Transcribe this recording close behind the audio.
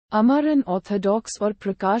Amar and orthodox or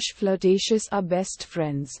Prakash flirtatious are best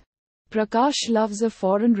friends. Prakash loves a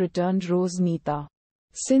foreign returned rose Neeta.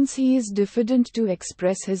 Since he is diffident to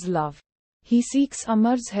express his love, he seeks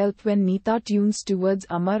Amar's help when Neeta tunes towards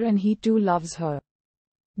Amar and he too loves her.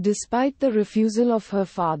 Despite the refusal of her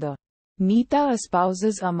father, Neeta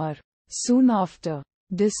espouses Amar. Soon after,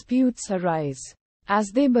 disputes arise, as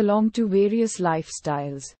they belong to various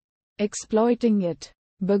lifestyles. Exploiting it,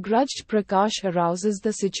 begrudged Prakash arouses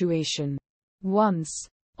the situation. Once,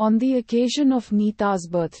 on the occasion of Neeta's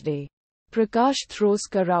birthday, Prakash throws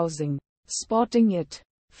carousing. Spotting it,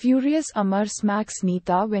 furious Amar smacks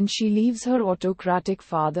Neeta when she leaves her autocratic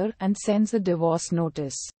father and sends a divorce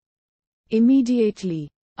notice. Immediately,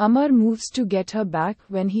 Amar moves to get her back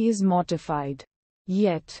when he is mortified.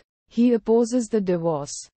 Yet, he opposes the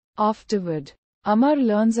divorce. Afterward, Amar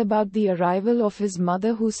learns about the arrival of his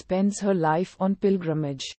mother who spends her life on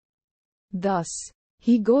pilgrimage. Thus,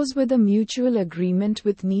 he goes with a mutual agreement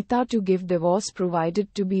with Neeta to give divorce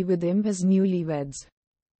provided to be with him as newlyweds.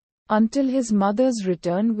 Until his mother's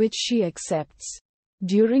return, which she accepts.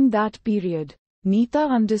 During that period, Neeta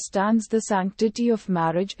understands the sanctity of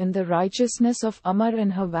marriage and the righteousness of Amar,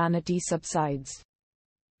 and her vanity subsides.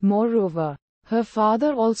 Moreover, her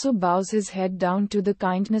father also bows his head down to the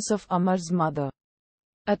kindness of Amar's mother.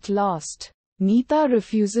 At last, Neeta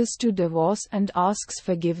refuses to divorce and asks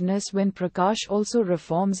forgiveness when Prakash also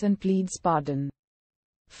reforms and pleads pardon.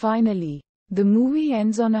 Finally, the movie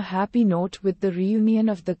ends on a happy note with the reunion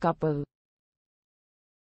of the couple.